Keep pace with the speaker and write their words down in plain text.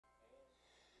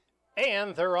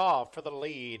And they're off for the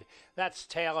lead. That's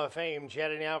Tale of Fame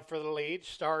jetting out for the lead.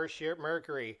 Starship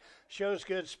Mercury shows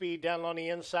good speed down on the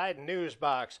inside.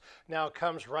 Newsbox now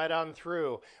comes right on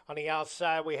through. On the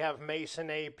outside, we have Mason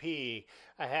AP.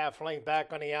 A half length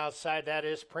back on the outside, that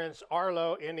is Prince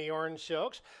Arlo in the orange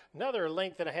silks. Another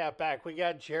length and a half back, we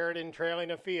got Jared in trailing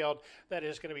the field. That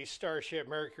is going to be Starship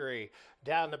Mercury.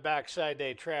 Down the backside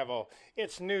they travel.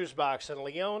 It's Newsbox and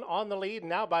Leon on the lead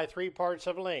now by 3 parts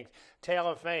of a length. Tale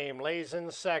of Fame lays in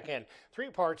second. 3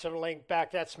 parts of a length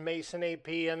back, that's Mason AP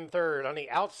in third. On the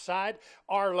outside,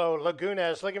 Arlo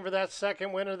Lagunas looking for that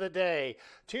second win of the day.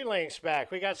 2 lengths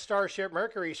back, we got Starship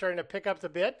Mercury starting to pick up the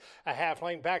bit. A half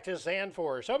length back to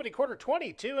Zanforce. Opening quarter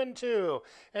 22 and 2,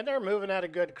 and they're moving at a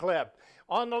good clip.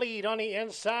 On the lead, on the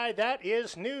inside, that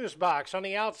is Newsbox. On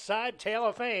the outside, Tale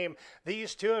of Fame.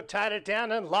 These two have tied it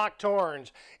down and locked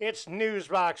horns. It's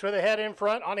Newsbox with a head in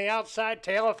front. On the outside,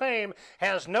 Tale of Fame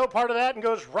has no part of that and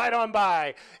goes right on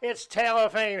by. It's Tale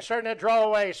of Fame starting to draw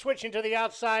away. Switching to the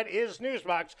outside is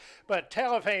Newsbox, but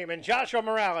Tale of Fame and Joshua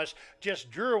Morales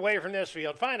just drew away from this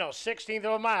field. Final 16th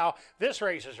of a mile. This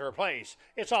race is her place.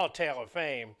 It's all Tale of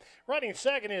Fame. Running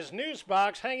second is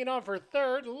Newsbox. Hanging on for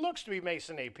third looks to be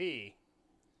Mason AP.